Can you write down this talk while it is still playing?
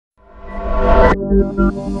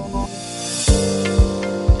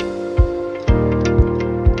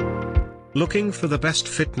Looking for the best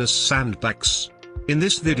fitness sandbags? In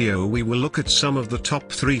this video we will look at some of the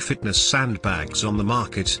top 3 fitness sandbags on the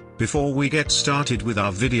market. Before we get started with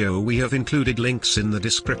our video, we have included links in the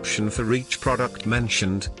description for each product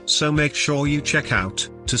mentioned, so make sure you check out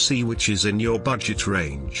to see which is in your budget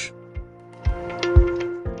range.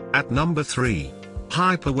 At number 3.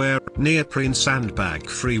 Hyperwear Neoprene Sandbag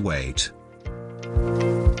Free Weight.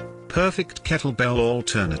 Perfect kettlebell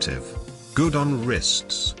alternative. Good on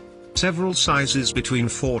wrists. Several sizes between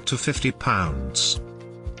 4 to 50 pounds.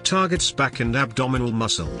 Targets back and abdominal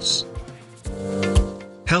muscles.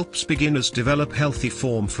 Helps beginners develop healthy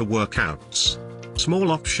form for workouts. Small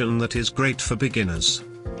option that is great for beginners.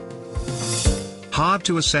 Hard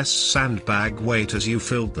to assess sandbag weight as you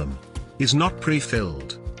filled them. Is not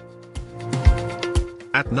pre-filled.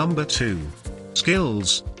 At number 2.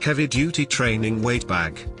 SKLZ Heavy Duty Training Weight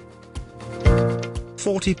Bag.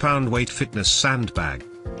 40 pound weight fitness sandbag.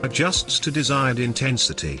 Adjusts to desired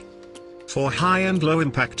intensity. For high and low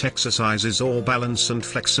impact exercises or balance and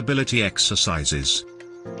flexibility exercises.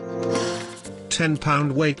 10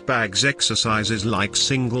 pound weight bags exercises like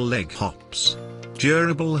single leg hops.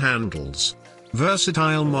 Durable handles.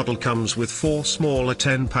 Versatile model comes with 4 smaller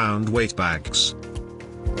 10 pound weight bags.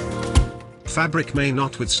 Fabric may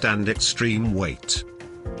not withstand extreme weight.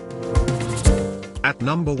 At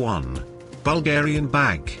number 1. Bulgarian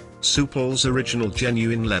bag. Suples Original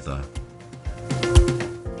Genuine Leather.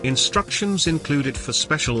 Instructions included for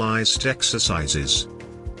specialized exercises.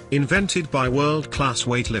 Invented by world-class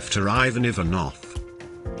weightlifter Ivan Ivanov.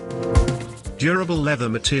 Durable leather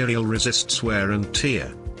material resists wear and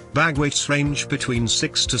tear. Bag weights range between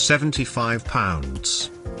 6 to 75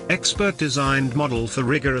 pounds. Expert designed model for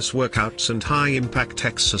rigorous workouts and high-impact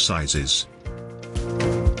exercises.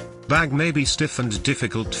 Bag may be stiff and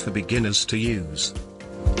difficult for beginners to use.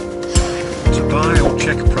 To buy or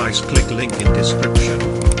check price, click link in description.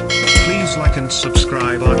 Please like and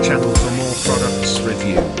subscribe our channel for more products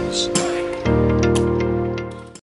reviews.